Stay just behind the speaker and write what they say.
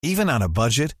Even on a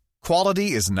budget,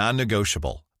 quality is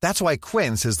non-negotiable. That's why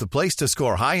Quince is the place to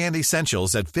score high-end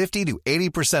essentials at 50 to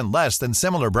 80% less than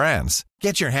similar brands.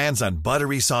 Get your hands on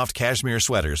buttery soft cashmere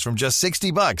sweaters from just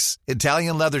 $60,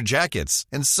 Italian leather jackets,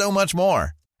 and so much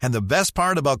more. And the best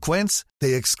part about Quince,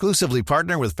 they exclusively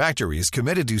partner with factories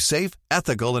committed to safe,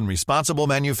 ethical, and responsible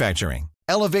manufacturing.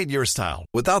 Elevate your style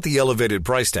without the elevated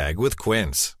price tag with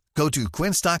Quince. Go to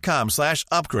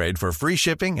quince.com/upgrade for free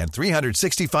shipping and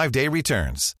 365-day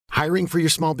returns. Hiring for your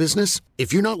small business?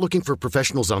 If you're not looking for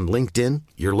professionals on LinkedIn,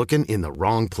 you're looking in the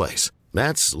wrong place.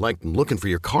 That's like looking for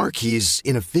your car keys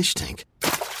in a fish tank.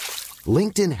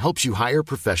 LinkedIn helps you hire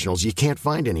professionals you can't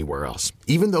find anywhere else,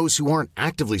 even those who aren't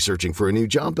actively searching for a new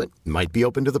job but might be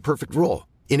open to the perfect role.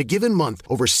 In a given month,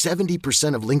 over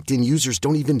 70% of LinkedIn users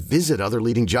don't even visit other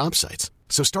leading job sites.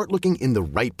 So start looking in the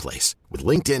right place. With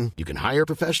LinkedIn, you can hire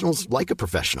professionals like a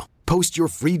professional. Post your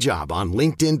free job on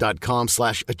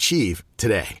linkedin.com/achieve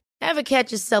today. Ever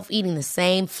catch yourself eating the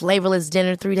same flavorless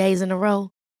dinner 3 days in a row?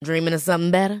 Dreaming of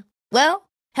something better? Well,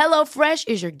 HelloFresh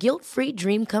is your guilt-free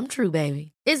dream come true,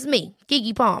 baby. It's me,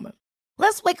 Keke Palmer.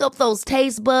 Let's wake up those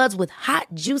taste buds with hot,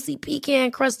 juicy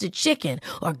pecan-crusted chicken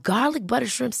or garlic butter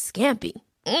shrimp scampi.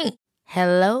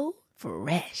 Hello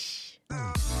Fresh.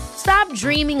 Stop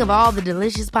dreaming of all the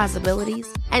delicious possibilities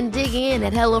and dig in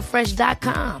at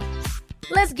HelloFresh.com.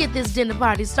 Let's get this dinner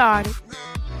party started.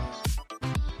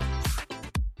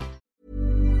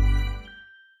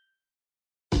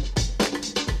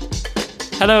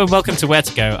 Hello and welcome to Where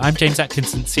to Go. I'm James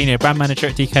Atkinson, Senior Brand Manager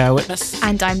at DK Eyewitness.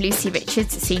 And I'm Lucy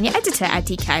Richards, Senior Editor at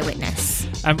DK Eyewitness.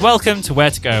 And welcome to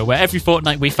Where to Go, where every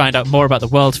fortnight we find out more about the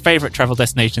world's favourite travel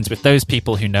destinations with those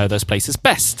people who know those places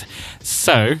best.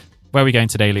 So, where are we going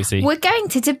today, Lucy? We're going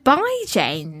to Dubai,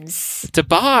 James.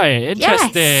 Dubai,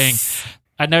 interesting. Yes.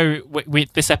 I know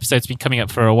this episode's been coming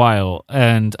up for a while,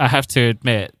 and I have to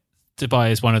admit,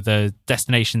 Dubai is one of the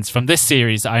destinations from this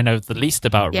series that I know the least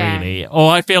about, really.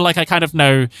 Or I feel like I kind of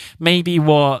know maybe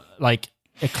what, like,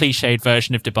 a cliched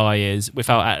version of Dubai is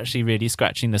without actually really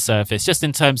scratching the surface, just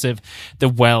in terms of the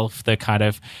wealth, the kind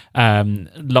of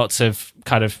lots of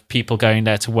kind of people going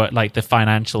there to work, like the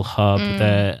financial hub,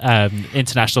 the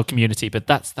international community. But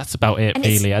that's about it, and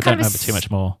really. I don't know too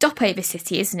much more. Stopover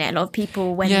city, isn't it? A lot of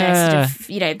people, when they're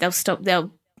sort of,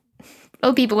 a lot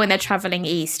of people, when they're travelling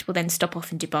east, will then stop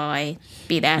off in Dubai,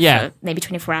 be there for maybe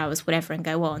 24 hours, whatever, and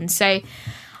go on. So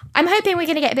I'm hoping we're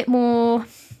going to get a bit more...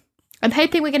 I'm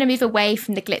hoping we're going to move away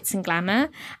from the glitz and glamour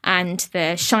and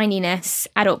the shininess,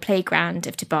 adult playground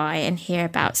of Dubai and hear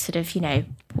about sort of,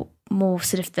 more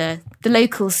sort of the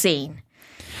local scene.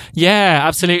 Yeah,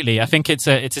 absolutely. I think it's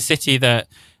a city that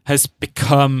has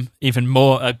become even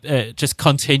more, just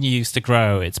continues to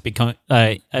grow. It's become,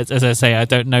 as I say, I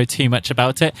don't know too much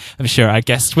about it. I'm sure our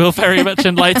guest will very much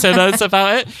enlighten us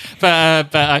about it.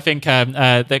 But I think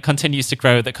that continues to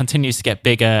grow, that continues to get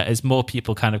bigger as more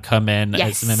people kind of come in,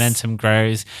 as the momentum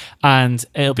grows. And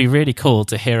it'll be really cool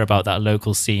to hear about that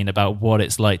local scene, about what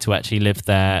it's like to actually live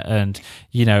there and,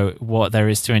 what there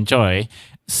is to enjoy.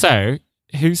 So...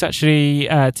 who's actually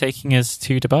taking us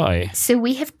to Dubai? So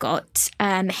we have got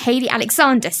Hayley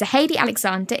Alexander. So Hayley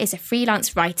Alexander is a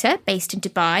freelance writer based in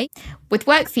Dubai with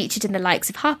work featured in the likes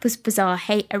of Harper's Bazaar,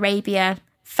 Hey Arabia,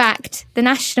 Fact, The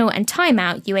National and Time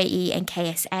Out, UAE and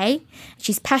KSA.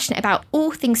 She's passionate about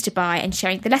all things Dubai and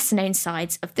sharing the lesser-known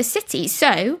sides of the city.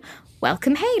 So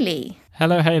welcome, Hayley.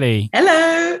 Hello, Hayley.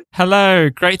 Hello. Hello.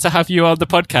 Great to have you on the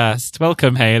podcast.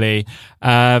 Welcome, Hayley.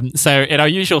 So in our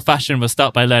usual fashion, we'll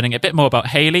start by learning a bit more about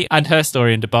Hayley and her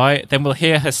story in Dubai. Then we'll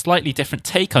hear her slightly different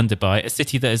take on Dubai, a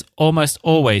city that is almost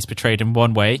always portrayed in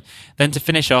one way. Then to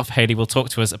finish off, Hayley will talk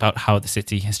to us about how the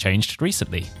city has changed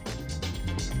recently.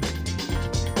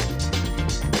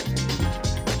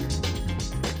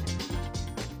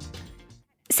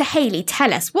 So Hayley,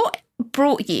 tell us, what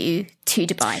brought you to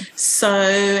Dubai? So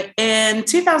in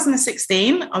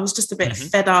 2016, I was just a bit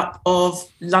fed up of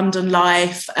London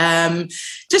life.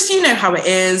 Just, how it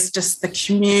is, just the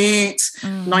commute,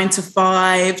 9 to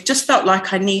 5, just felt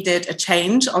like I needed a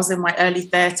change. I was in my early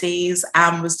 30s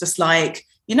and was just like,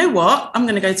 you know what, I'm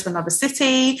going to go to another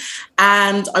city.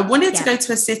 And I wanted to go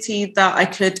to a city that I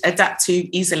could adapt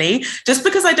to easily, just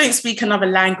because I don't speak another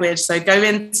language. So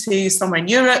going to somewhere in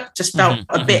Europe just felt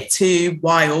a bit too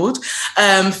wild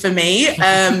for me.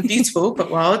 Beautiful,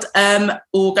 but wild.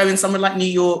 Or going somewhere like New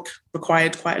York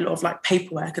required quite a lot of like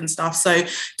paperwork and stuff. So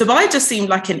Dubai just seemed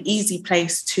like an easy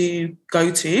place to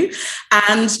go to,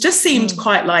 and just seemed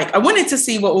quite like I wanted to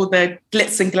see what all the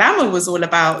glitz and glamour was all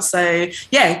about. So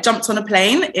jumped on a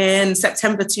plane in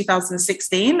September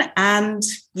 2016 and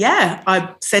yeah,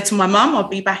 I said to my mum, I'll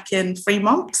be back in 3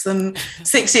 months, and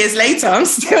 6 years later, I'm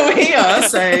still here.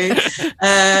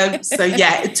 So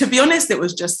yeah, to be honest, it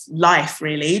was just life,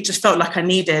 really. Just felt like I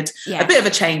needed a bit of a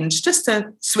change just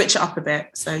to switch it up a bit.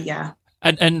 So yeah.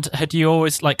 And had you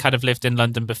always like kind of lived in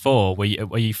London before? Were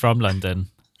you from London?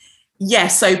 Yeah,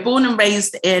 so born and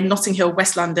raised in Notting Hill,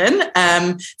 West London.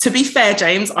 To be fair,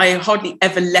 James, I hardly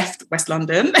ever left West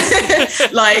London.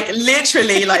 Like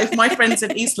literally, like if my friends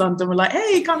in East London were like,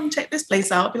 hey, come check this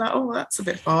place out, I'd be like, oh, that's a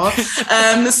bit far.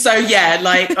 So yeah,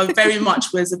 like I very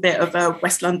much was a bit of a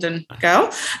West London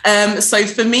girl. So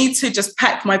for me to just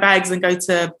pack my bags and go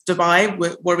to Dubai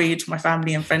worried my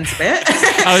family and friends a bit.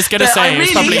 I was going to say, it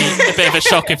was probably a bit of a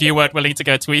shock if you weren't willing to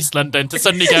go to East London to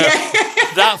suddenly go... Yeah.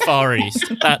 That far east.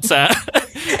 That's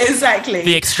exactly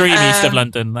the extreme east of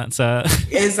London. That's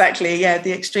exactly, yeah,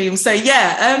 the extreme. So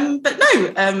yeah, but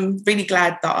no, really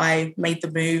glad that I made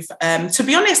the move. To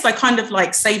be honest, I kind of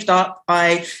like saved up.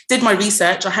 I did my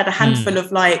research. I had a handful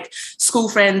of like school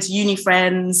friends, uni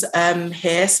friends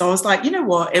here. So I was like, you know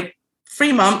what?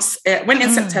 3 months, it went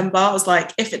in September. I was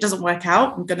like, if it doesn't work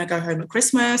out, I'm going to go home at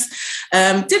Christmas.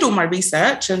 Did all my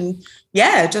research and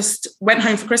yeah, just went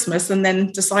home for Christmas and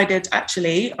then decided,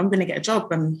 actually, I'm going to get a job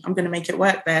and I'm going to make it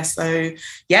work there. So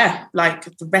yeah,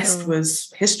 like the rest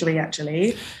was history,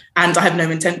 actually. And I have no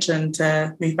intention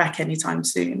to move back anytime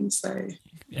soon. So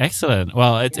excellent.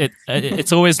 Well,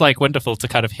 it's always like wonderful to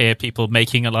kind of hear people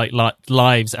making like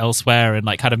lives elsewhere and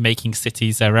like kind of making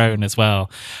cities their own as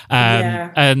well.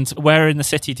 And where in the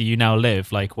city do you now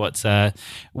live? Like what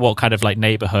kind of like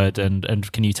neighborhood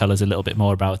and can you tell us a little bit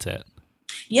more about it?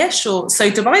 Yeah, sure.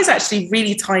 So Dubai is actually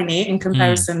really tiny in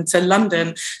comparison to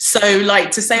London. So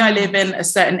like to say I live in a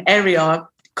certain area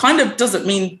kind of doesn't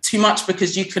mean too much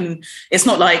because it's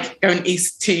not like going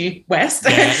east to west.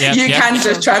 You can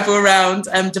just travel around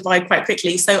Dubai quite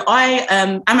quickly. So I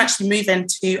am actually moving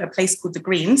to a place called The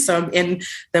Green. So I'm in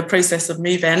the process of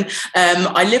moving.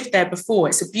 I lived there before.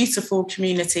 It's a beautiful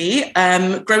community.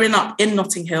 Growing up in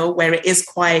Notting Hill, where it is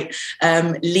quite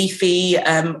leafy,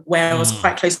 where I was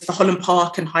quite close to Holland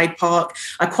Park and Hyde Park.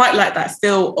 I quite like that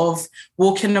feel of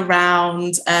walking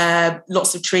around,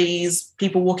 lots of trees,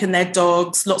 people walking their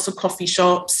dogs, lots of coffee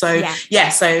shops. So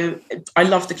so I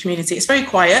love the community. It's very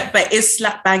quiet, but it is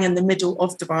slap bang in the middle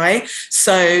of Dubai.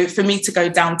 So for me to go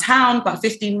downtown, about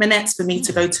 15 minutes. For me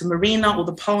to go to Marina or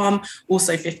the Palm,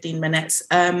 also 15 minutes.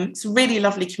 It's a really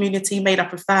lovely community made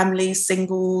up of families,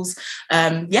 singles.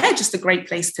 Just a great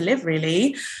place to live,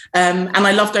 really. And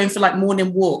I love going for like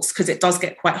morning walks because it does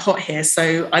get quite hot here.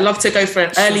 So I love to go for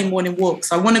an early morning walk.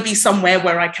 So I want to be somewhere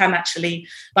where I can actually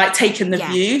like take in the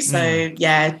view. So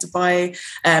Dubai,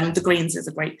 The Greens is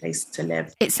a great place to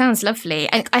live. It sounds lovely.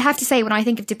 And I have to say, when I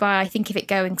think of Dubai, I think of it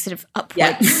going sort of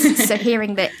upwards. So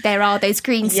hearing that there are those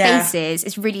green spaces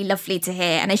is really lovely to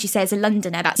hear. And as you say, as a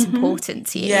Londoner, that's important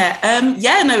to you.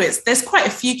 There's quite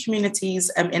a few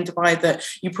communities in Dubai that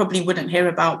you probably wouldn't hear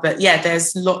about. But yeah,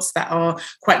 there's lots that are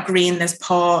quite green. There's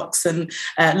parks and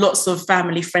lots of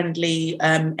family-friendly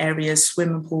areas,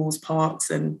 swimming pools, parks.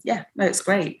 And it's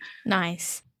great.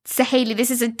 Nice. So Hayley,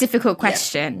 this is a difficult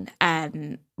question.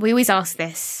 We always ask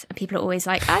this and people are always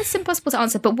like, it's impossible to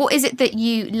answer. But what is it that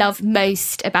you love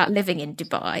most about living in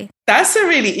Dubai? That's a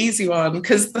really easy one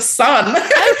because the sun.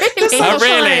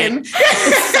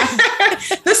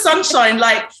 The sunshine,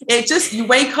 like it just, you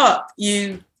wake up,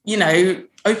 you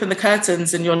open the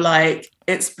curtains and you're like,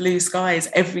 it's blue skies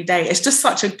every day. It's just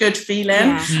such a good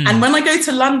feeling. And when I go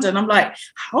to London, I'm like,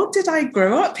 how did I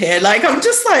grow up here? Like, I'm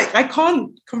just like, I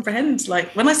can't comprehend.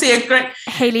 Like when I see a great...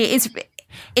 Hayley,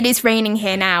 it is raining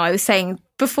here now. I was saying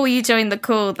before you joined the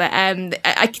call that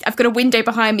I've got a window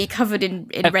behind me covered in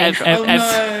rain.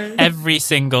 Every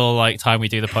single like time we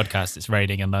do the podcast, it's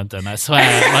raining in London. I swear.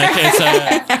 Like it's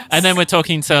and then we're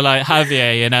talking to like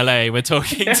Javier in LA. We're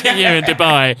talking to you in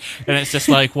Dubai, and it's just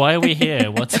like, why are we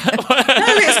here? What's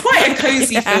No, it's quite a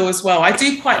cozy feel as well. I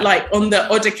do quite like on the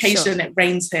odd occasion it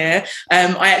rains here.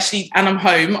 And I'm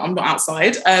home. I'm not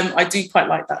outside. I do quite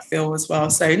like that feel as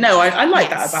well. So no, I like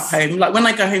that about home. Like when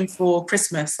I go home for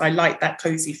Christmas, I like that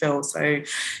cozy feel. So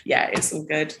yeah, it's all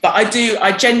good. But I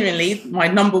genuinely, my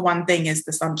number one thing is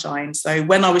the sunshine. So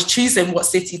when I was choosing what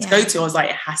city to go to, I was like,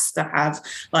 it has to have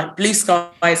like blue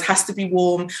skies, has to be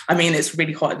warm. I mean, it's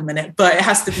really hot at the minute, but it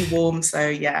has to be warm. So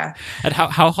yeah. And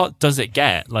how hot does it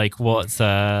get? Like what's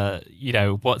the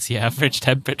average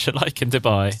temperature like in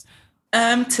Dubai?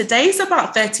 Today's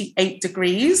about 38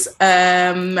 degrees.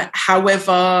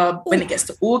 However, when it gets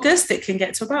to August, it can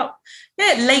get to about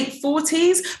late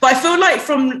 40s. But I feel like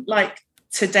from like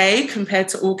today compared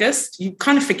to August, you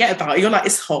kind of forget about it. You're like,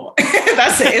 it's hot.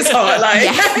 That's it. It's hot. Like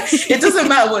it doesn't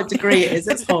matter what degree it is.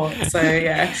 It's hot. So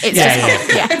yeah, it's just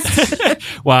hot. Yeah.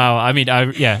 Wow. I mean,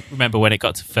 I remember when it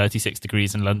got to 36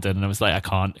 degrees in London, and I was like,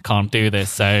 I can't do this.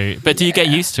 So, but do you get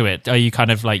used to it? Are you kind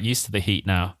of like used to the heat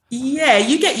now? Yeah,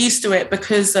 you get used to it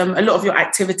because a lot of your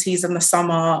activities in the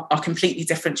summer are completely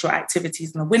different to your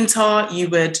activities in the winter. You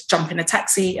would jump in a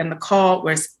taxi in the car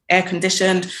where it's air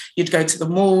conditioned. You'd go to the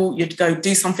mall. You'd go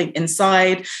do something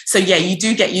inside. So yeah, you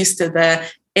do get used to the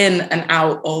in and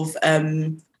out of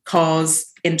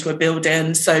cars into a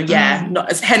building. So yeah,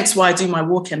 hence why I do my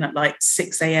walk-in at like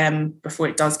 6 a.m. before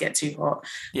it does get too hot,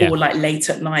 or like late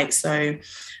at night. So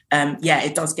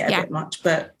it does get a bit much,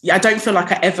 but I don't feel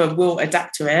like I ever will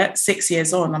adapt to it. 6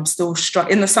 years on, I'm still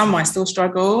in the summer, I still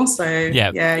struggle. So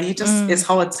it's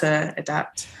hard to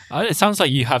adapt. It sounds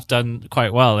like you have done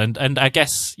quite well. And I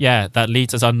guess, that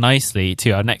leads us on nicely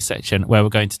to our next section, where we're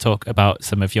going to talk about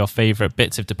some of your favorite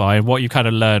bits of Dubai and what you kind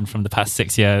of learned from the past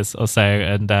 6 years or so.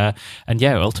 And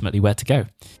ultimately where to go.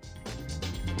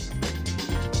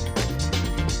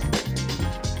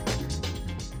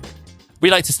 We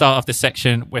like to start off this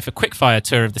section with a quick fire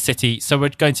tour of the city. So we're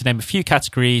going to name a few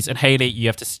categories, and Hayley, you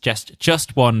have to suggest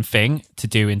just one thing to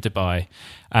do in Dubai.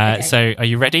 Okay. So are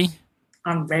you ready?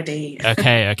 I'm ready.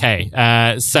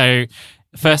 Okay. So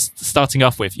first, starting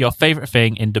off with your favorite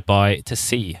thing in Dubai to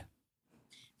see.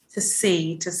 To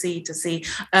see.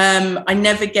 I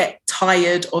never get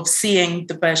tired of seeing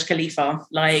the Burj Khalifa.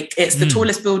 Like, it's the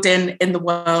tallest building in the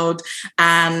world,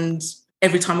 and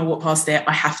every time I walk past it,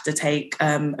 I have to take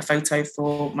a photo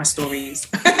for my stories.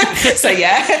 So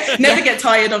yeah, never get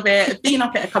tired of it. Been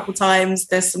up it a couple times.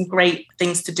 There's some great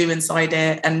things to do inside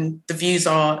it, and the views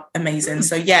are amazing.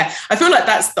 So yeah, I feel like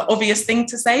that's the obvious thing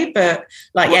to say, but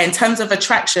in terms of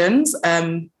attractions,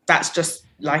 that's just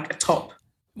like a top.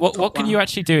 What can you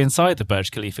actually do inside the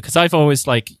Burj Khalifa? Because I've always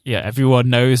everyone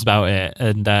knows about it,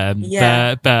 and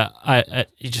but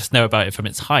you just know about it from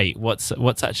its height.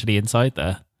 What's actually inside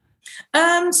there?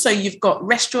 So you've got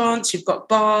restaurants, you've got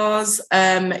bars,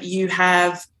 you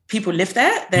have people live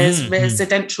there. There's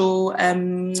residential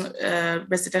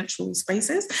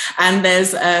spaces, and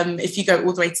there's if you go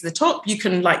all the way to the top, you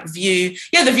can view.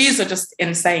 Yeah, the views are just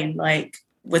insane. Like,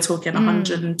 we're talking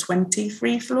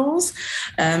 123 floors.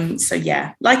 So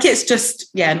yeah, it's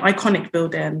just an iconic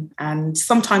building. And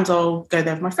sometimes I'll go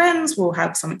there with my friends. We'll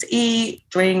have something to eat,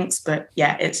 drinks. But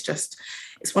yeah,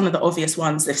 it's one of the obvious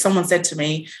ones. If someone said to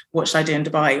me, what should I do in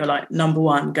Dubai? You're like, number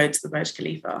one, go to the Burj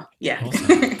Khalifa. Yeah.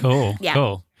 Awesome. Cool.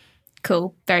 Yeah.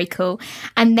 Cool. Very cool.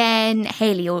 And then,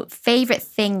 Hayley, your favourite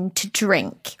thing to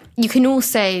drink. You can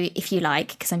also, if you like,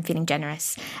 because I'm feeling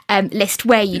generous, list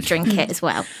where you drink it as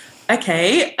well.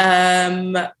 Okay.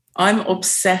 I'm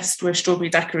obsessed with strawberry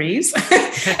daiquiris.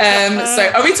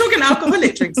 So are we talking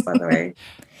alcoholic drinks, by the way?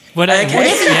 Yeah.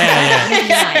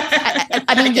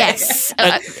 I mean, yes.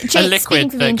 A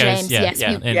liquid that goes,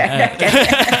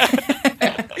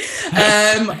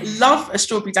 love a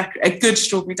strawberry daiquiri, a good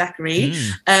strawberry daiquiri.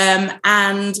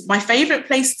 And my favourite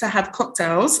place to have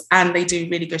cocktails, and they do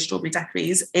really good strawberry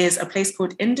daiquiris, is a place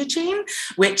called Indochine,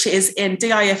 which is in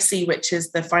DIFC, which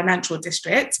is the financial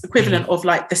district, equivalent of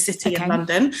the city in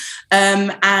London.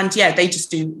 And they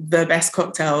just do the best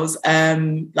cocktails,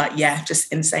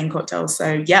 just insane cocktails.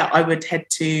 So yeah, I would head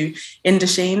to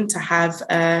Indochine to have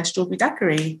a strawberry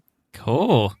daiquiri.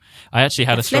 Cool. I actually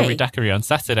had a strawberry daiquiri on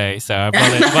Saturday, so I'm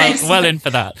well in for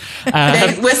that.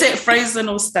 Was it frozen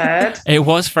or stirred? It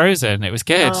was frozen. It was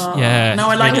good. Yeah. No,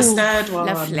 I like a stirred one.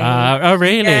 Lovely. Oh,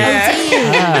 really?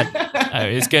 Yeah.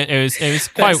 It was good. It was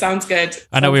quite. That sounds good.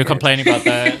 I know we were complaining about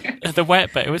the wet,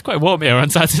 but it was quite warm here on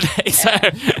Saturday. So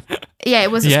yeah,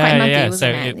 it was quite muggy,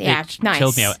 wasn't it? It nice.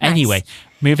 chilled me out. Nice. Anyway,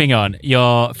 moving on.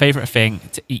 Your favourite thing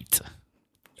to eat,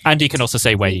 and you can also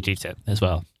say where you eat it as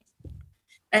well.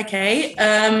 Okay.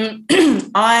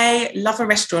 I love a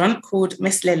restaurant called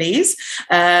Miss Lily's.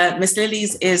 Miss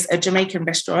Lily's is a Jamaican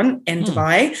restaurant in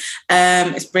Dubai.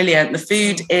 It's brilliant. The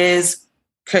food is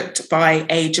cooked by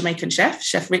a Jamaican chef,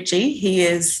 Chef Richie. He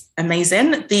is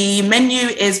amazing. The menu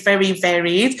is very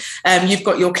varied. You've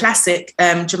got your classic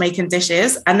Jamaican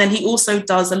dishes, and then he also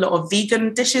does a lot of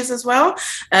vegan dishes as well.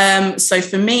 So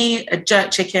for me, a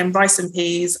jerk chicken, rice and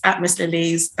peas at Miss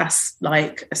Lily's, that's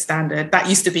like a standard. That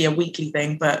used to be a weekly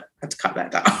thing, but I had to cut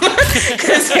that down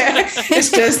because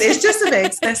it's just a bit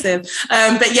excessive.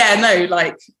 But yeah,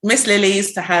 no, Miss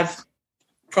Lily's to have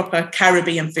proper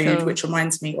Caribbean food, which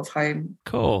reminds me of home.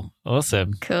 Cool.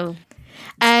 Awesome. Cool.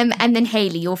 And then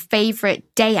Hayley, your favourite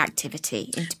day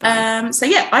activity in Dubai? So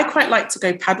yeah, I quite like to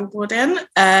go paddleboarding.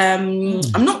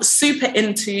 I'm not super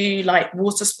into like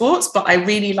water sports, but I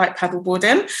really like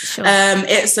paddleboarding. Sure.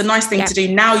 It's a nice thing to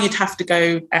do. Now you'd have to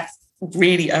go at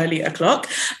really early o'clock,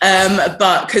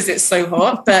 but because it's so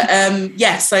hot. But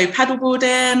yeah, so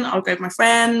paddleboarding, I'll go with my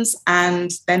friends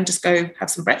and then just go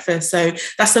have some breakfast. So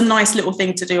that's a nice little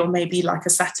thing to do on maybe like a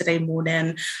Saturday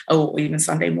morning or even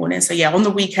Sunday morning. So yeah, on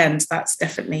the weekends, that's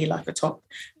definitely like a top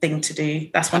thing to do.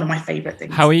 That's one of my favorite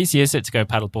things. How easy is it to go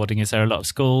paddleboarding? Is there a lot of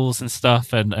schools and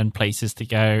stuff and places to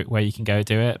go where you can go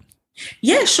do it?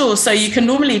 Yeah, sure. So you can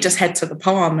normally just head to the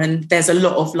Palm, and there's a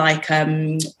lot of like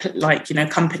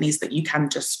companies that you can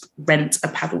just rent a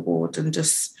paddleboard and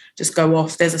just go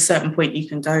off. There's a certain point you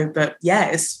can go, but yeah,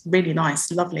 it's really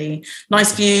nice, lovely,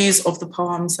 nice views of the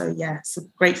Palm. So yeah, it's a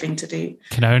great thing to do.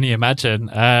 Can only imagine.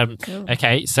 Cool.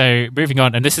 Okay, so moving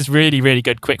on, and this is really, really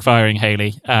good quick firing,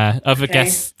 Hayley. Other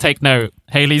guests, take note.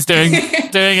 Hayley's doing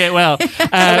it well. No,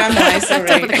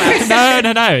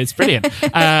 it's brilliant.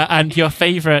 And your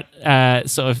favourite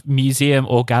sort of museum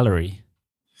or gallery?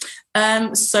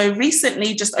 So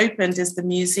recently just opened is the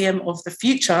Museum of the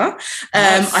Future.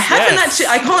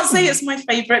 I can't say it's my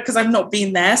favorite because I've not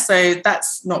been there, so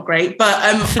that's not great, but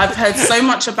I've heard so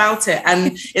much about it,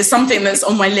 and it's something that's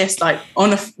on my list. Like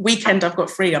on a weekend I've got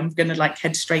free, I'm gonna like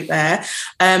head straight there.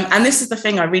 And this is the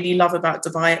thing I really love about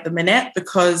Dubai at the minute,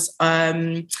 because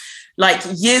like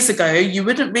years ago, you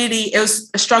wouldn't really, it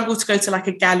was a struggle to go to like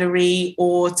a gallery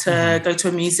or to go to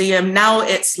a museum. Now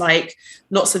it's like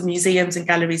lots of museums and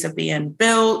galleries are being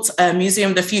built.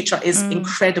 Museum of the Future is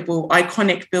incredible,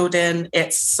 iconic building.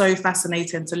 It's so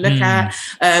fascinating to look at.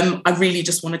 I really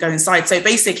just want to go inside. So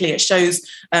basically it shows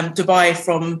Dubai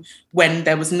from when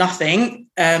there was nothing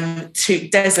to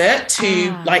desert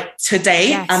to like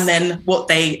today, and then what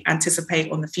they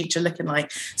anticipate on the future looking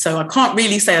like. So I can't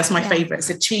really say that's my favorite. It's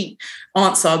a cheap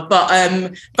answer, but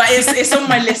it's on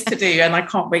my list to do, and I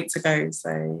can't wait to go.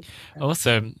 So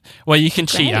awesome. Well, you can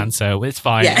cheat answer. It's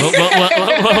fine. Yeah.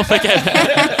 We'll forget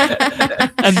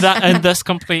that. and thus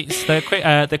completes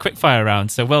the quick fire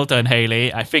round. So well done,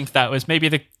 Hayley. I think that was maybe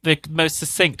the most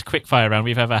succinct quick fire round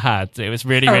we've ever had. It was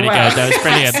really good. That was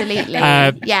brilliant.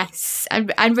 Absolutely. Yes,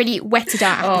 and really whetted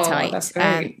our appetite. That's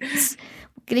great.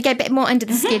 We're going to get a bit more under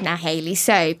the skin now, Hayley.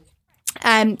 So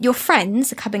your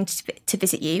friends are coming to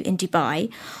visit you in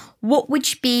Dubai. What would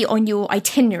be on your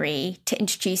itinerary to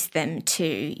introduce them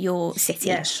to your city?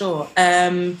 Yeah, sure.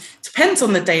 Depends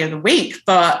on the day of the week.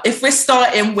 But if we're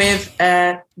starting with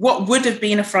what would have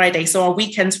been a Friday, so our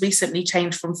weekends recently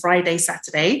changed from Friday,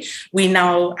 Saturday. We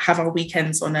now have our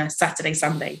weekends on a Saturday,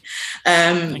 Sunday.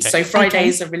 So Friday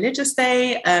is a religious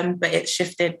day, but it's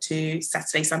shifted to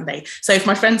Saturday, Sunday. So if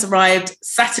my friends arrived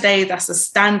Saturday, that's a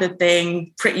standard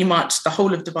thing. Pretty much the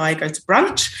whole of Dubai go to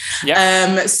brunch.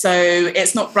 Yep. So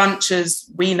it's not brunch as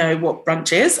we know what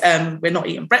brunch is. We're not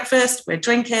eating breakfast, we're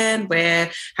drinking, we're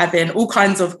having all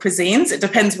kinds of cuisines. It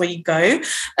depends where you go.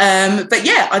 But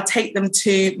yeah, I'd take them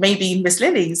to maybe Miss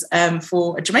Lily's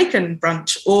for a Jamaican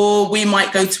brunch, or we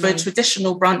might go to a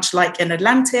traditional brunch like in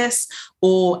Atlantis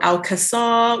or Al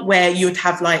Qasar, where you would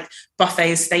have like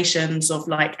buffet stations of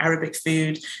like Arabic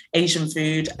food, Asian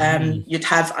food. You'd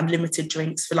have unlimited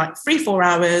drinks for like 3-4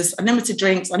 hours, unlimited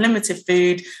drinks, unlimited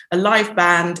food, a live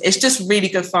band. It's just really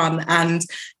good fun. And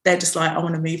they're just like, I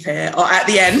want to move here, or at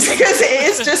the end, because it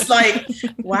is just like,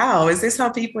 wow, is this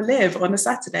how people live on a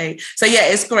Saturday? So yeah,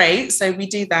 it's great. So we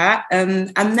do that.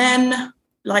 And then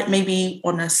like maybe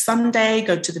on a Sunday,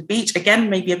 go to the beach again,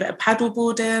 maybe a bit of paddle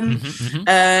boarding,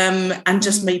 and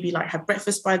just maybe like have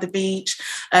breakfast by the beach.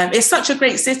 It's such a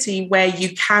great city where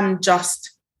you can just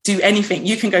do anything.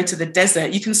 You can go to the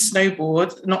desert, you can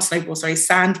sandboard,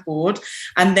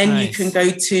 and then you can go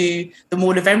to the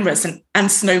Mall of Emirates and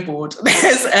snowboard.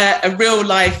 There's a real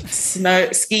life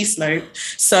ski slope.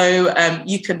 So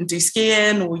you can do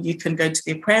skiing, or you can go to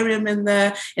the aquarium in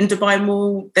Dubai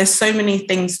Mall. There's so many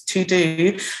things to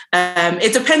do.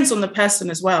 It depends on the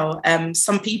person as well.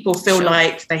 Some people feel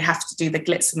like they have to do the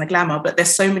glitz and the glamour, but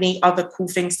there's so many other cool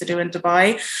things to do in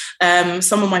Dubai.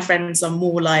 Some of my friends are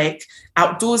more like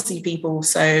outdoorsy people,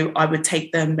 so I would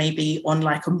take them maybe on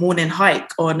like a morning hike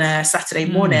on a Saturday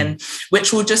morning,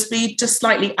 which will just be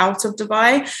slightly out of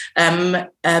Dubai.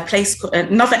 A place,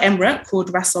 another emirate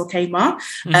called Ras Al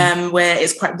Khaimah, where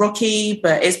it's quite rocky,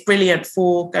 but it's brilliant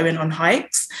for going on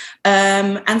hikes.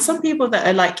 And some people that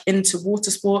are like into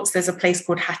water sports, there's a place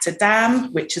called Hatta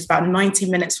Dam, which is about 90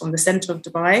 minutes from the center of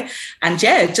Dubai. And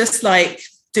yeah, just like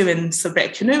doing some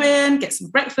bit of canoeing, get some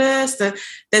breakfast.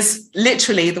 There's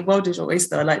literally, the world is your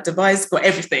oyster. Like Dubai's got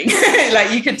everything.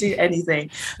 Like you could do anything.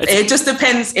 It just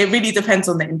depends. It really depends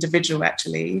on the individual,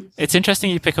 actually. It's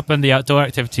interesting you pick up on the outdoor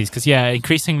activities because,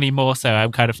 increasingly more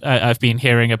so. I've been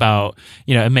hearing about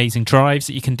amazing drives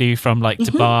that you can do from like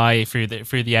Dubai through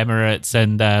the Emirates,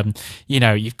 and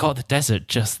you've got the desert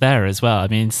just there as well. I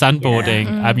mean,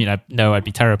 sandboarding. I mean, I know I'd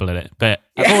be terrible at it, but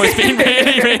I've always been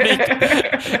really, really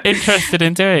interested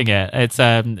in doing it.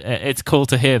 It's cool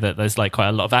to hear that there's like quite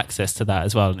a lot of access to that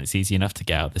as well, and it's easy enough to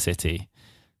get out of the city.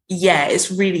 Yeah, it's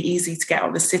really easy to get out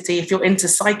of the city. If you're into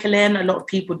cycling, a lot of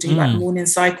people do like morning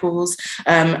cycles,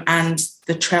 and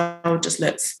the trail just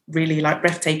looks really like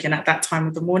breathtaking at that time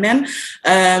of the morning.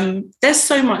 There's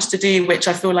so much to do, which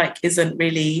I feel like isn't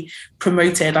really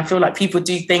promoted. I feel like people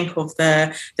do think of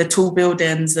the tall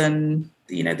buildings and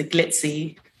the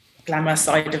glitzy glamour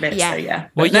side of it.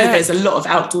 So there's a lot of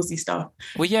outdoorsy stuff.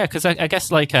 Well, yeah, because I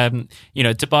guess like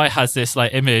Dubai has this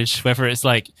like image, whether it's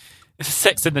like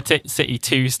Sex in the City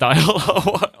 2 style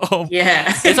or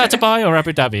is that Dubai or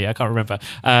Abu Dhabi? I can't remember.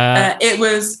 It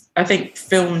was, I think,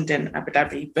 filmed in Abu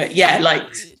Dhabi, but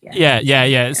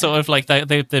it's sort of like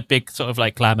the big sort of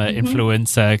like glamour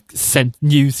influencer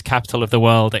news capital of the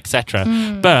world, etc.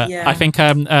 But I think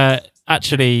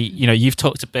actually, you've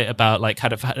talked a bit about like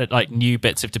kind of like new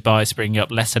bits of Dubai springing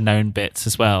up, lesser known bits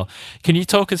as well. Can you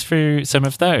talk us through some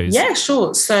of those? Yeah,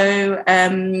 sure.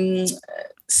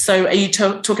 So are you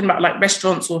talking about like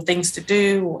restaurants or things to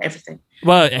do or everything?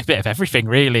 Well, a bit of everything,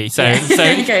 really. So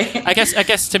okay. I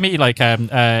guess to me, like,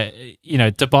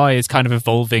 Dubai is kind of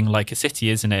evolving like a city,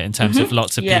 isn't it? In terms of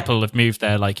lots of people have moved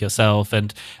there, like yourself,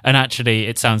 and actually,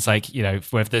 it sounds like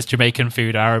whether there's Jamaican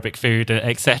food, Arabic food,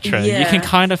 etc. You can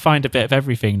kind of find a bit of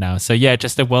everything now. So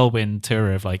just a whirlwind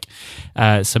tour of like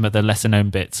some of the lesser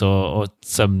known bits, or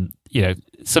some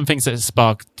some things that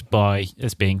spark Dubai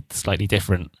as being slightly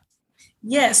different.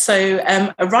 Yeah, so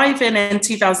arriving in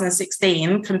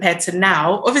 2016 compared to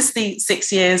now, obviously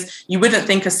 6 years, you wouldn't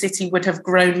think a city would have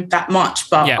grown that much.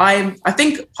 But I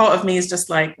think part of me is just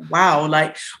like, wow,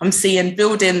 like I'm seeing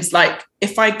buildings. Like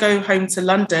if I go home to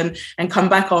London and come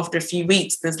back after a few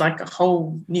weeks, there's like a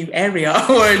whole new area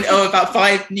or about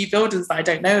 5 new buildings that I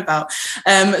don't know about.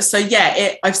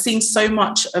 I've seen so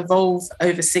much evolve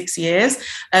over 6 years.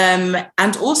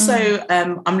 And also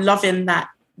I'm loving that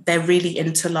they're really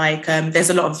into like there's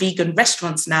a lot of vegan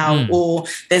restaurants now, or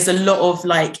there's a lot of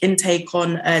like intake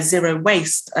on zero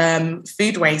waste,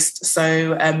 food waste.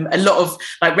 So a lot of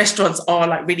like restaurants are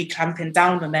like really clamping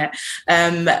down on it.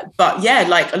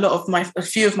 Like a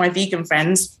few of my vegan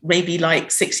friends, maybe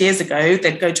like 6 years ago,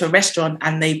 they'd go to a restaurant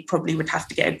and they probably would have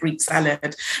to get a Greek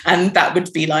salad, and that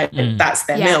would be like that's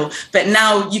their meal. But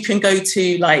now you can go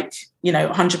to like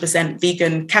 100%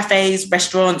 vegan cafes,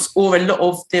 restaurants, or a lot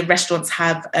of the restaurants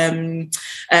have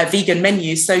vegan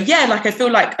menus. So I feel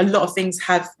like a lot of things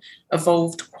have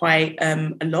evolved quite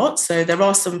a lot. So there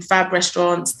are some fab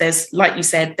restaurants. There's, like you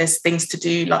said, there's things to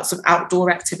do, lots of outdoor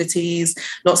activities,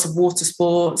 lots of water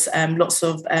sports, lots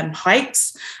of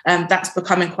hikes. That's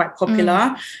becoming quite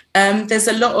popular. There's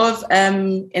a lot of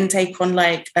intake on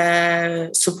like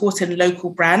supporting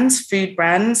local brands, food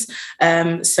brands.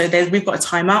 So we've got a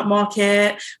Time Out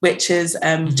Market, which is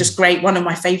just great. One of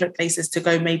my favorite places to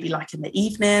go, maybe like in the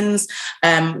evenings,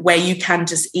 where you can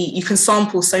just eat. You can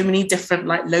sample so many different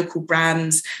like local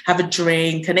brands, have a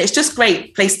drink, and it's just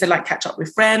great place to like catch up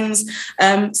with friends.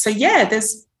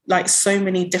 There's like so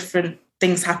many different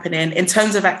things happening in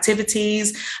terms of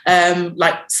activities.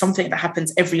 Like something that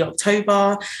happens every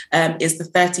October is the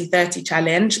 30-30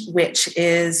 challenge, which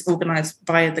is organised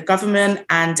by the government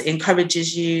and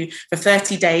encourages you for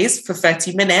 30 days for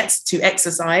 30 minutes to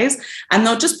exercise. And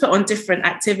they'll just put on different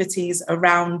activities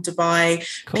around Dubai.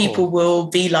 Cool. People will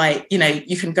be like,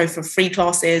 you can go for free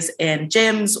classes in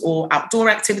gyms or outdoor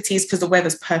activities because the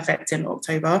weather's perfect in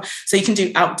October. So you can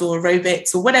do outdoor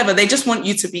aerobics or whatever. They just want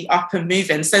you to be up and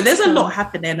moving. So there's a lot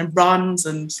happening, and runs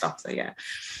and stuff.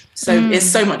 So it's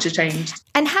so much has changed.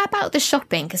 And how about the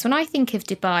shopping? Because when I think of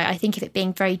Dubai, I think of it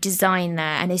being very design there,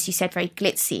 and as you said, very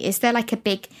glitzy. Is there like a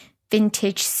big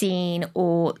vintage scene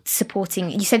or supporting?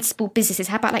 You said small businesses.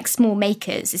 How about like small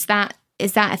makers? Is that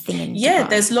a thing in Dubai?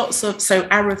 There's lots of... So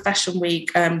Arab Fashion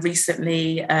Week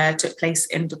recently took place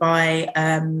in Dubai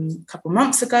a couple of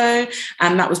months ago,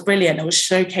 and that was brilliant. It was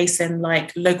showcasing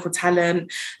like local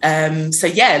talent.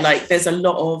 There's a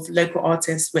lot of local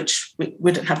artists which we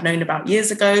wouldn't have known about years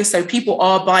ago. So people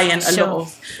are buying a lot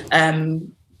of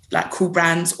like cool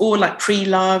brands or like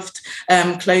pre-loved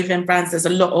clothing brands. There's a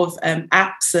lot of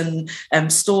apps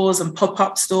and stores and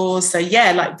pop-up stores. So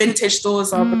like vintage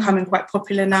stores are becoming quite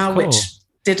popular now, cool. Which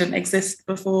didn't exist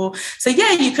before. So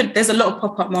yeah, there's a lot of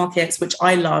pop-up markets, which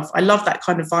I love. I love that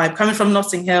kind of vibe. Coming from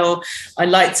Notting Hill, I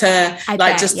like to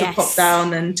to pop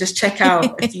down and just check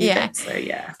out a few things. So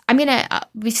yeah.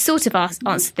 We've sort of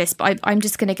answered this, but I'm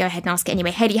just going to go ahead and ask it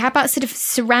anyway. Hayley, how about sort of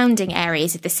surrounding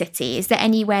areas of the city? Is there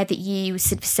anywhere that you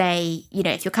sort of say,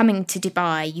 if you're coming to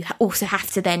Dubai, you also have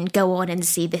to then go on and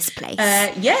see this place?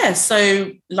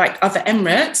 So like other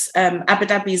Emirates, Abu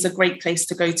Dhabi is a great place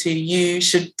to go to. You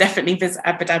should definitely visit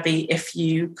Abu Dhabi if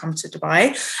you come to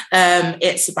Dubai.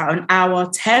 It's about an hour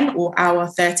 10 or hour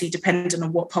 30, depending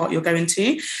on what part you're going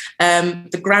to.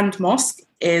 The Grand Mosque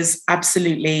is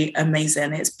absolutely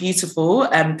amazing. It's beautiful.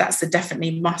 That's a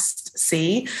definitely must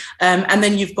see. And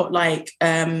then you've got like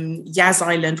Yas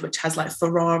Island, which has like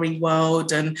Ferrari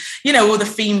World and, all the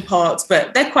theme parks,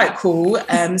 but they're quite cool,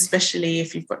 especially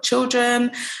if you've got children.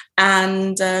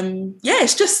 And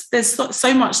it's just, there's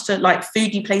so much to like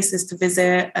foodie places to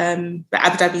visit. But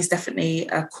Abu Dhabi is definitely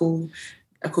a cool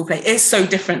place. It's so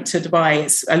different to Dubai.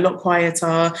 It's a lot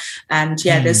quieter, and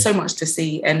there's so much to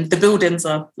see. And the buildings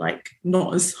are like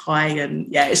not as high, and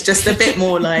it's just a bit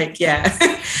more like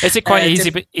Is it quite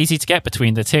easy to get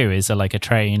between the two? Is there like a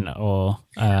train or?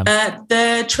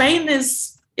 The train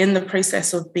is in the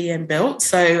process of being built,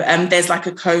 so there's like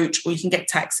a coach, or you can get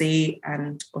taxi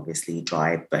and obviously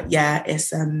drive. But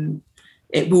it's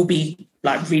it will be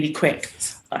like really quick.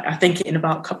 I think in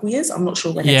about a couple of years. I'm not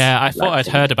sure when. Yeah, I thought I'd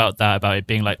heard about that, about it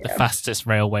being like the fastest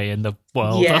railway in the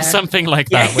world or something like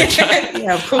that. Which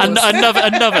of course.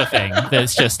 another thing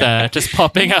that's just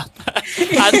popping up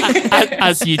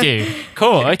as you do.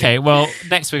 Cool. Okay. Well,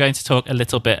 next we're going to talk a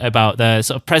little bit about the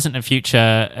sort of present and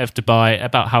future of Dubai,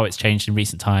 about how it's changed in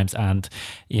recent times, and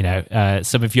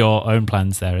some of your own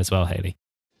plans there as well, Hayley.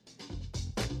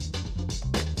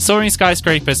 Soaring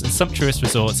skyscrapers and sumptuous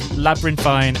resorts,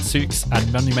 labyrinthine souks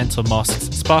and monumental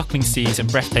mosques, sparkling seas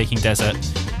and breathtaking desert,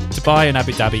 Dubai and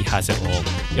Abu Dhabi has it all.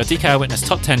 Your DK Eyewitness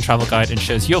Top 10 travel guide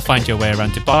ensures you'll find your way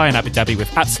around Dubai and Abu Dhabi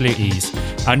with absolute ease.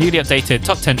 Our newly updated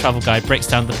Top 10 travel guide breaks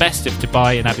down the best of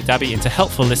Dubai and Abu Dhabi into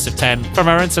helpful lists of 10, from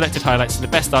our own selected highlights to the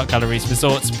best art galleries,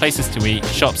 resorts, places to eat,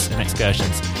 shops and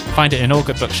excursions. Find it in all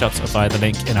good bookshops or via the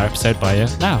link in our episode bio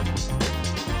now.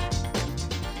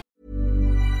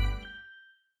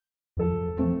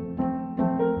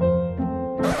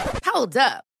 Hold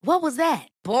up. What was that?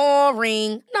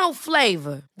 Boring. No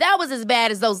flavor. That was as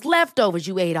bad as those leftovers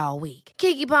you ate all week.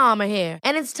 Keke Palmer here,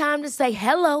 and it's time to say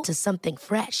hello to something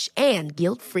fresh and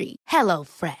guilt-free. Hello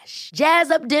Fresh.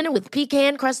 Jazz up dinner with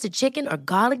pecan-crusted chicken or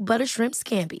garlic butter shrimp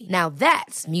scampi. Now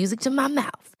that's music to my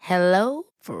mouth. Hello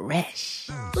Fresh.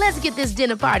 Let's get this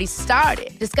dinner party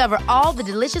started. Discover all the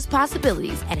delicious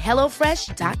possibilities at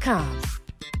HelloFresh.com.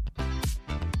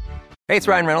 Hey, it's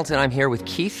Ryan Reynolds, and I'm here with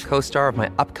Keith, co-star of my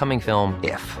upcoming film,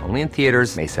 If, only in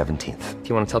theaters May 17th. Do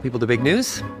you want to tell people the big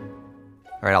news?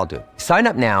 All right, I'll do it. Sign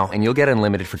up now and you'll get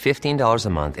unlimited for $15 a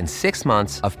month and 6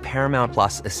 months of Paramount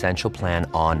Plus Essential Plan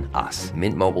on us.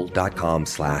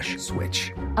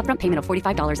 MintMobile.com/switch. Upfront payment of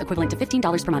 $45 equivalent to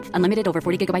 $15 per month. Unlimited over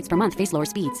 40 gigabytes per month. Face lower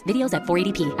speeds. Videos at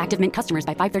 480p. Active Mint customers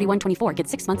by 531.24 get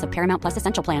 6 months of Paramount Plus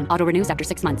Essential Plan. Auto renews after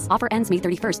 6 months. Offer ends May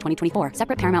 31st, 2024.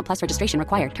 Separate Paramount Plus registration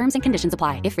required. Terms and conditions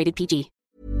apply if rated PG.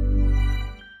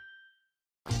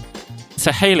 So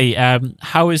Hayley,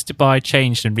 how has Dubai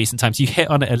changed in recent times? You hit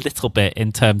on it a little bit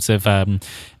in terms of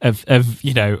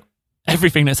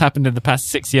everything that's happened in the past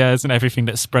 6 years and everything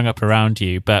that's sprung up around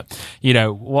you. But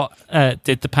what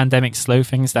did the pandemic slow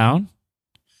things down?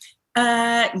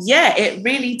 It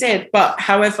really did. But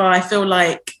however, I feel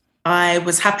like I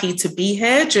was happy to be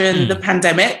here during the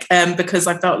pandemic because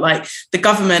I felt like the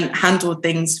government handled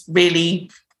things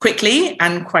really quickly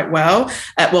and quite well,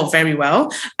 very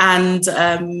well. And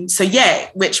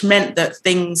which meant that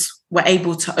things were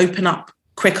able to open up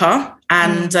quicker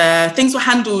and things were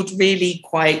handled really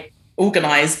quite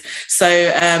organised.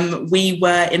 So we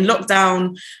were in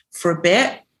lockdown for a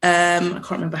bit. I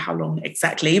can't remember how long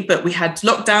exactly, but we had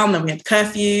lockdown, then we had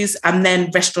curfews, and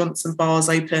then restaurants and bars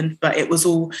opened. But there was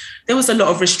a lot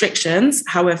of restrictions.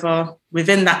 However,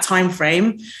 within that time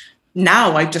frame,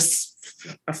 now I've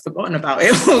forgotten about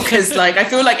it because I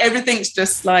feel like everything's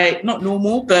just like not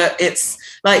normal, but it's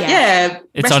like,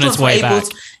 it's on its way back.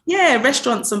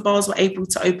 Restaurants and bars were able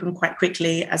to open quite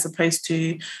quickly as opposed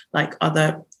to like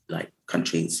other like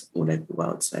countries all over the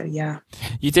world. So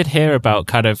you did hear about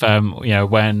kind of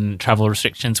when travel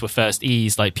restrictions were first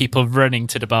eased, like people running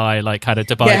to Dubai, like kind of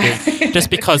Dubai just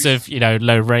because of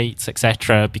low rates,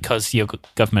 etc., because your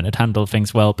government had handled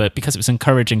things well, but because it was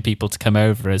encouraging people to come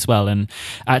over as well. And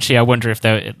actually I wonder if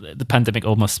the pandemic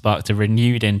almost sparked a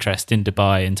renewed interest in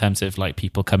Dubai in terms of like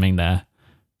people coming there.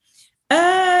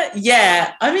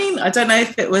 Yeah. I mean, I don't know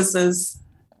if it was as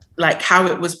like how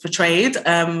it was portrayed.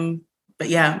 But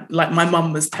yeah, like my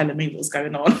mum was telling me what was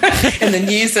going on in the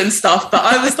news and stuff. But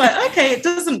I was like, okay, it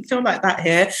doesn't feel like that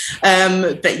here.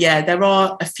 But yeah, there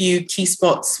are a few key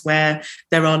spots where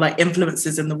there are like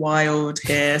influencers in the wild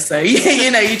here. So,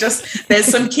 you know, there's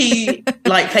some key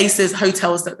like places,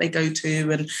 hotels that they go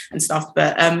to and stuff.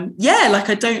 But yeah, like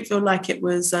I don't feel like it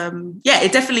was,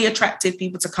 it definitely attracted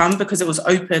people to come because it was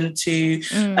open to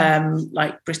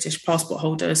like British passport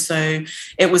holders. So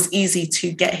it was easy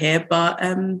to get here. But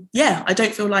yeah, I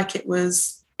don't feel like it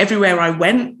was everywhere I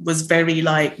went was very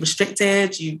like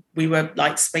restricted. We were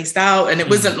like spaced out, and it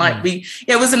wasn't like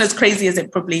it wasn't as crazy as it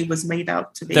probably was made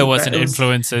out to be. There wasn't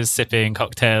influencers sipping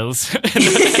cocktails.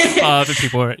 Other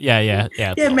people were, yeah,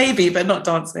 maybe, but not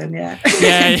dancing. Yeah,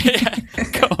 yeah.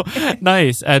 Cool,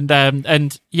 nice,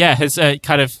 and yeah, has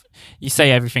kind of, you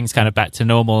say everything's kind of back to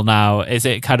normal now. Is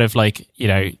it kind of like, you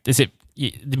know, is it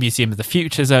the Museum of the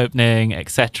Future's opening,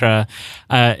 etc.?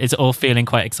 Is it all feeling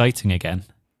quite exciting again?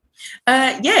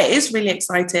 Yeah, it is really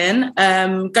exciting.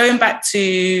 Going back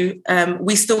to,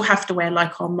 we still have to wear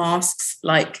like our masks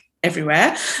like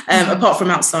everywhere, apart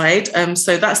from outside.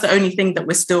 So that's the only thing that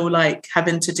we're still like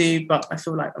having to do, but I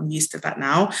feel like I'm used to that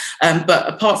now. But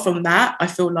apart from that, I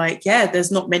feel like, yeah,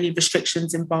 there's not many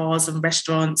restrictions in bars and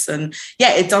restaurants. And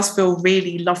yeah, it does feel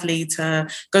really lovely to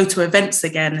go to events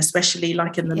again, especially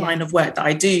like in the line of work that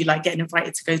I do, like getting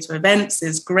invited to go to events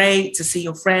is great, to see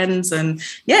your friends. And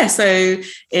yeah, so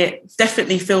it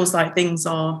definitely feels like things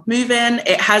are moving.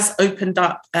 It has opened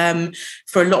up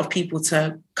for a lot of people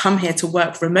to come here to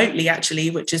work remotely, actually,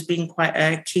 which has been quite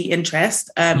a key interest.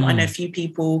 I know a few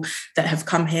people that have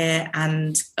come here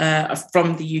and are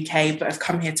from the UK, but have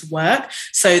come here to work.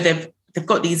 So they've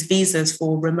got these visas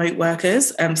for remote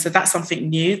workers. So that's something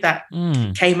new that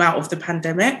came out of the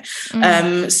pandemic.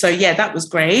 So yeah, that was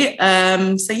great.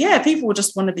 So yeah, people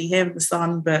just want to be here in the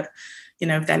sun, but you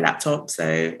know, with their laptop.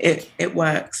 So it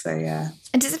works. So yeah.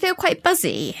 And does it feel quite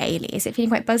buzzy, Hayley? Is it feeling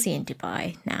quite buzzy in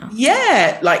Dubai now?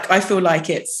 Yeah, like I feel like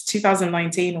it's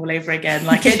 2019 all over again.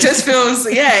 Like it just feels,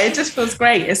 it just feels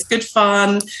great. It's good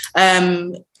fun.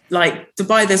 Like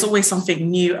Dubai, there's always something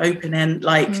new opening.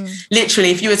 Like literally,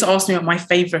 if you were to ask me what my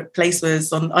favorite place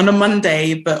was on a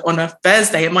Monday, but on a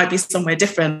Thursday, it might be somewhere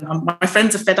different. My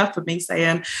friends are fed up with me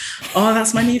saying, oh,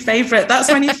 that's my new favorite.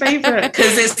 That's my new favorite.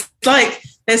 Because it's like,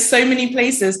 there's so many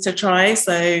places to try.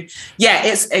 So yeah,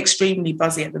 it's extremely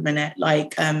buzzy at the minute.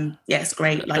 Like, it's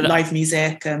gret. Like live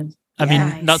music. I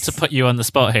mean, not to put you on the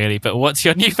spot, Hayley, but what's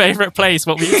your new favourite place?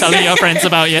 What were you telling your friends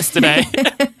about yesterday?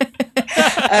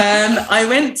 I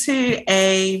went to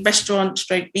a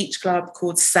restaurant/beach club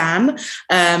called San.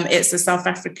 It's a South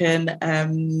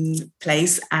African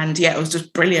place, and yeah, it was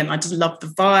just brilliant. I just loved the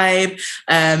vibe.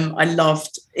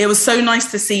 It was so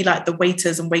nice to see like the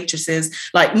waiters and waitresses,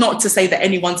 like not to say that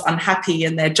anyone's unhappy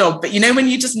in their job, but you know, when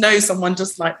you just know someone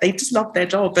just like, they just love their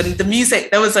job. And the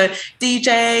music, there was a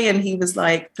DJ and he was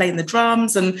like playing the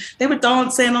drums and they were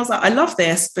dancing. I was like, I love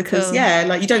this because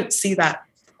like you don't see that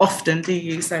often, do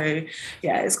you? So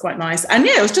yeah, it's quite nice. And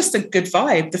yeah, it was just a good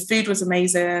vibe. The food was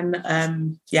amazing.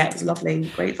 It was lovely,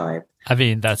 great vibe. I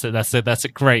mean, that's a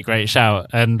great shout.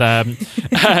 And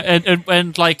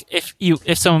and like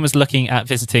if someone was looking at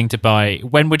visiting Dubai,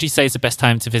 when would you say is the best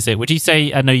time to visit? Would you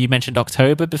say, I know you mentioned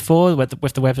October before,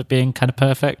 with the weather being kind of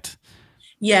perfect?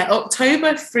 Yeah,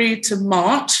 October through to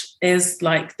March is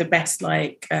like the best,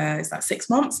 like is that 6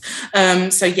 months?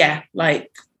 So yeah,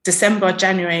 like December,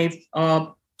 January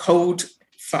are cold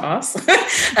for us.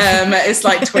 It's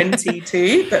like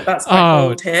 22, but that's quite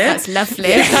cold here. That's lovely.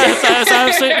 Yeah, that's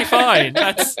absolutely fine.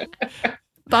 That's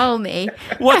balmy.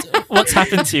 What's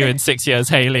happened to you in 6 years,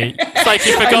 Hayley? It's like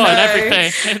you've forgotten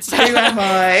everything. Who am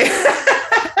I?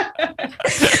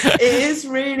 It is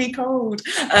really cold.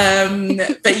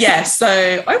 But yeah, so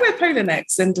I wear polo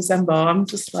necks in December. I'm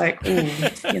just like, oh,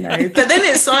 you know. But then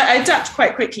I adapt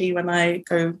quite quickly when I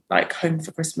go like home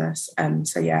for Christmas.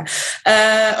 So yeah,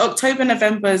 October,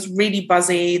 November is really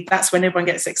buzzy. That's when everyone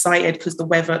gets excited because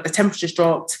the temperature's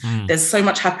dropped. There's so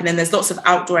much happening. There's lots of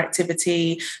outdoor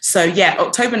activity. So yeah,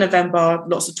 October, November,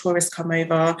 lots of tourists come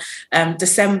over.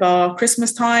 December,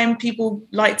 Christmas time, people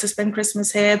like to spend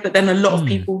Christmas here, but then a lot of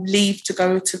people leave to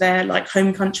go to their like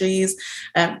home countries.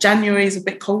 January is a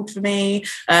bit cold for me.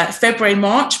 February,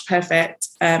 March, perfect.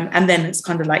 And then it's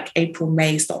kind of like April,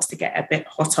 May starts to get a bit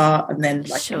hotter, and then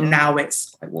like now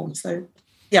it's quite warm. So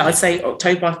yeah, I'd say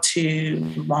October to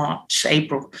March,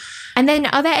 April. And then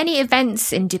are there any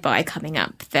events in Dubai coming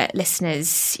up that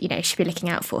listeners, you know, should be looking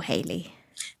out for, Hayley?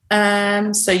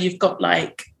 So you've got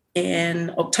like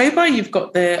in October, you've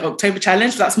got the October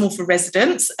Challenge. That's more for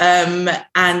residents. And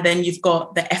then you've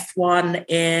got the F1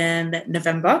 in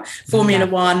November, Formula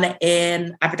One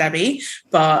in Abu Dhabi.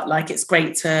 But like, it's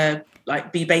great to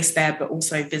like be based there, but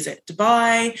also visit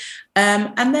Dubai.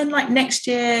 And then like next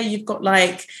year, you've got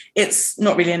like, it's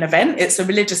not really an event, it's a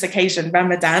religious occasion,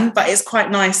 Ramadan, but it's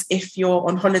quite nice if you're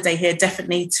on holiday here,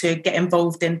 definitely to get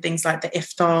involved in things like the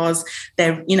iftars.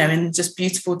 They're, you know, in just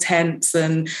beautiful tents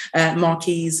and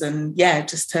marquees, and yeah,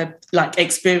 just to like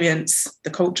experience the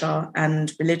culture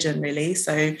and religion really.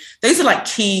 So those are like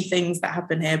key things that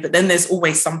happen here, but then there's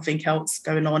always something else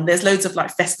going on. There's loads of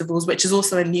like festivals, which is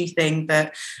also a new thing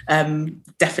that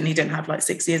definitely didn't have like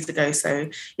 6 years ago. So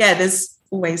yeah, there's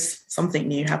always something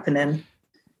new happening.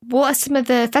 What are some of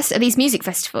the these music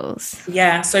festivals?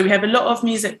 Yeah, so we have a lot of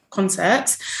music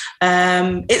concerts.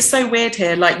 It's so weird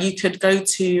here. Like, you could go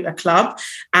to a club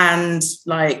and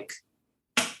like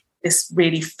this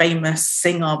really famous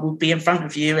singer will be in front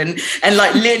of you and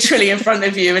like literally in front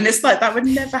of you. And it's like, that would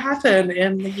never happen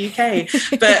in the UK.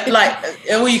 But like,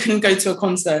 or you can go to a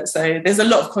concert. So there's a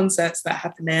lot of concerts that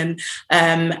happen in.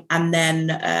 And then,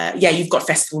 you've got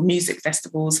music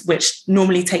festivals, which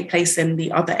normally take place in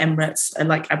the other Emirates,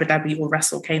 like Abu Dhabi or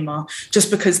Ras Al Khaimah, just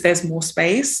because there's more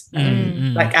space,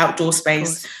 like outdoor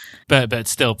space. But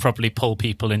still probably pull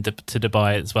people into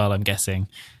Dubai as well, I'm guessing.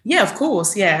 Yeah, of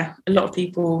course. Yeah. A lot of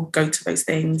people go to those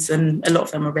things, and a lot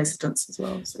of them are residents as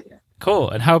well. So, yeah. Cool.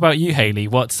 And how about you, Hayley?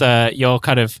 What's your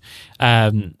kind of,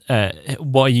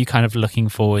 what are you kind of looking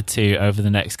forward to over the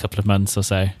next couple of months or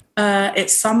so?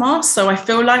 It's summer, so I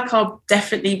feel like I'll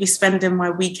definitely be spending my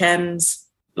weekends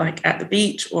like at the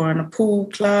beach or in a pool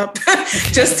club,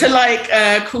 just to like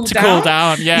cool down. Cool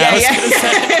down, yeah.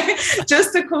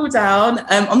 Just to cool down.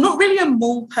 I'm not really a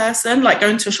mall person, like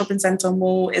going to a shopping centre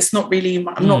mall. It's not really,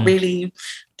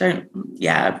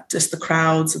 just the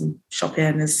crowds and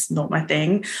shopping is not my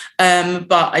thing.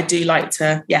 But I do like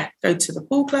to, go to the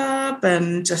pool club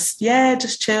and just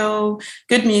chill,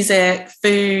 good music,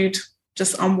 food,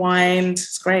 just unwind.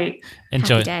 It's great.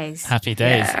 Enjoy. Happy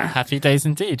days. Yeah. Happy days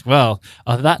indeed. Well,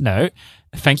 on that note,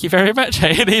 thank you very much,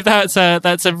 Hayley. That's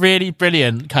a really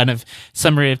brilliant kind of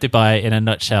summary of Dubai in a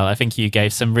nutshell. I think you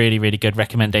gave some really, really good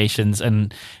recommendations,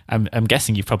 and I'm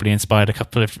guessing you've probably inspired a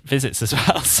couple of visits as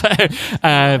well. So,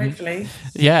 hopefully.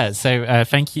 Yeah. So,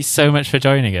 thank you so much for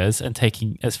joining us and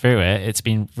taking us through it. It's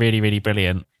been really, really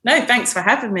brilliant. No, thanks for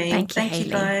having me. Thank you,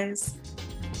 guys.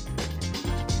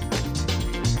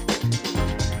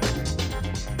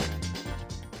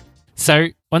 So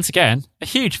once again, a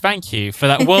huge thank you for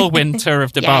that whirlwind tour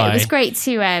of Dubai. Yeah, it was great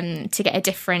to get a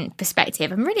different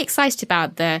perspective. I'm really excited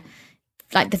about the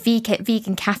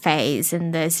vegan cafes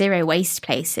and the zero waste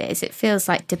places. It feels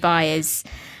like Dubai is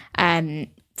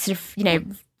sort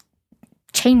of,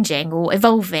 changing or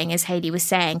evolving, as Hayley was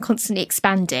saying, constantly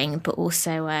expanding, but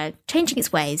also changing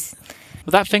its ways.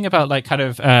 Well, that thing about like kind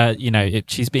of,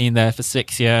 she's been there for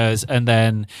 6 years and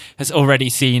then has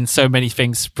already seen so many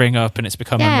things spring up and it's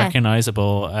become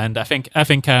unrecognizable. And I think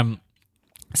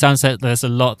sounds like there's a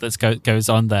lot that goes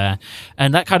on there.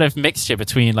 And that kind of mixture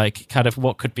between like kind of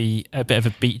what could be a bit of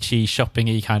a beachy,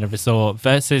 shopping-y kind of resort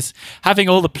versus having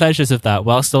all the pleasures of that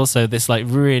whilst also this like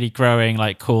really growing,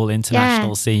 like cool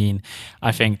international scene,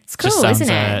 I think it's cool,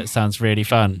 sounds really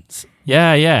fun.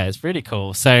 Yeah, it's really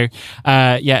cool. So,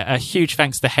 a huge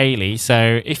thanks to Hayley.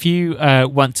 So if you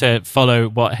want to follow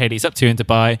what Hayley's up to in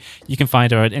Dubai, you can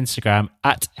find her on Instagram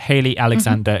at Hayley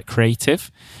Alexander Creative.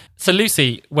 So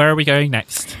Lucy, where are we going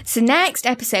next? So next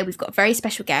episode, we've got a very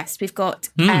special guest. We've got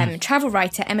travel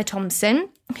writer Emma Thompson,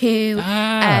 who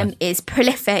is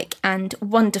prolific and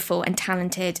wonderful and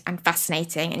talented and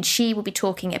fascinating. And she will be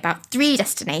talking about 3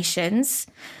 destinations,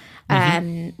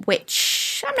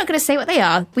 which I'm not going to say what they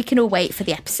are. We can all wait for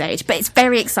the episode, but it's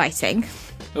very exciting.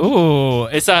 Ooh,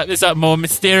 is that more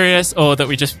mysterious, or that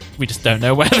we just don't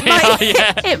know where they are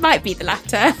yet? It might be the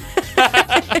latter.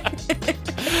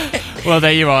 Well,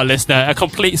 there you are, listener. A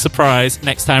complete surprise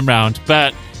next time round.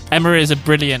 But Emma is a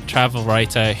brilliant travel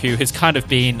writer who has kind of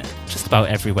been just about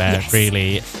everywhere,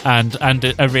 really, and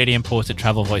a really important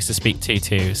travel voice to speak to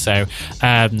too. So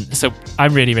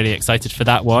I'm really, really excited for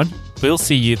that one. We'll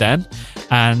see you then.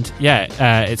 And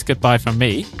it's goodbye from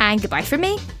me. And goodbye from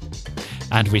me.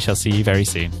 And we shall see you very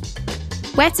soon.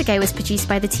 Where to Go was produced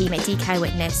by the team at DK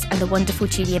Eyewitness and the wonderful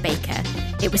Julia Baker.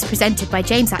 It was presented by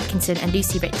James Atkinson and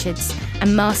Lucy Richards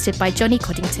and mastered by Johnny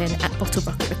Coddington at Bottle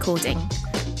Rocket Recording.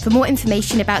 For more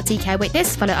information about DK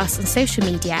Eyewitness, follow us on social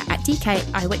media at DK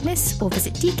Eyewitness or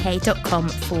visit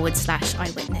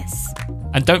dk.com/eyewitness.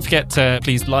 And don't forget to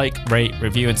please like, rate,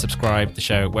 review and subscribe the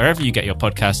show wherever you get your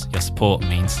podcast. Your support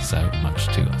means so much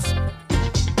to us.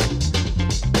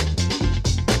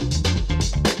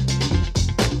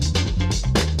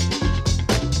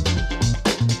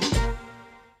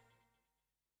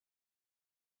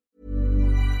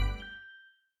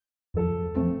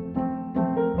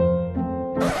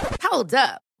 Hold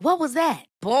up. What was that?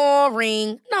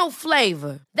 Boring. No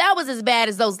flavor. That was as bad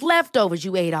as those leftovers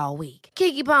you ate all week.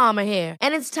 Keke Palmer here,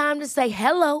 and it's time to say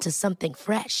hello to something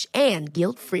fresh and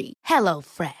guilt-free.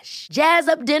 HelloFresh. Jazz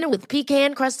up dinner with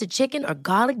pecan-crusted chicken or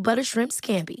garlic butter shrimp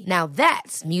scampi. Now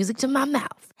that's music to my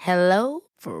mouth.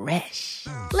 HelloFresh.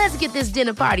 Let's get this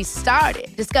dinner party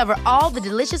started. Discover all the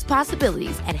delicious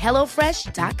possibilities at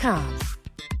HelloFresh.com.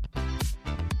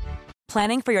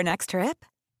 Planning for your next trip?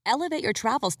 Elevate your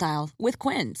travel style with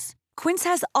Quince. Quince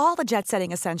has all the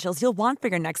jet-setting essentials you'll want for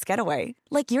your next getaway,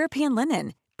 like European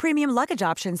linen, premium luggage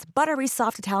options, buttery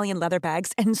soft Italian leather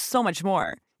bags, and so much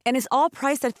more. And is all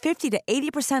priced at 50 to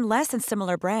 80% less than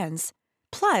similar brands.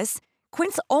 Plus,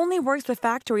 Quince only works with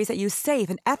factories that use safe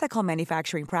and ethical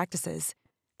manufacturing practices.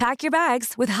 Pack your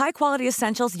bags with high-quality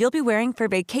essentials you'll be wearing for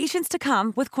vacations to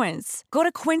come with Quince. Go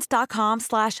to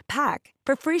quince.com/pack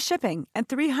for free shipping and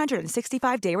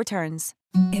 365-day returns.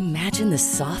 Imagine the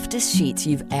softest sheets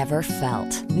you've ever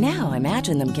felt. Now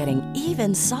imagine them getting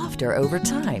even softer over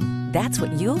time. That's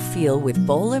what you'll feel with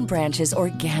Boll & Branch's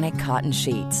organic cotton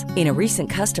sheets. In a recent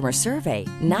customer survey,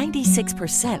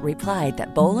 96% replied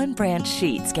that Boll & Branch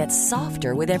sheets get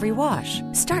softer with every wash.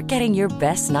 Start getting your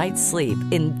best night's sleep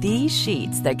in these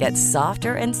sheets that get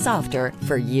softer and softer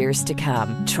for years to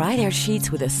come. Try their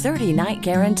sheets with a 30-night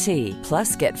guarantee.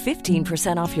 Plus, get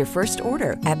 15% off your first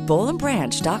order at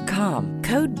bollandbranch.com.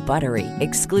 Code BUTTERY.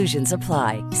 Exclusions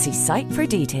apply. See site for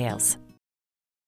details.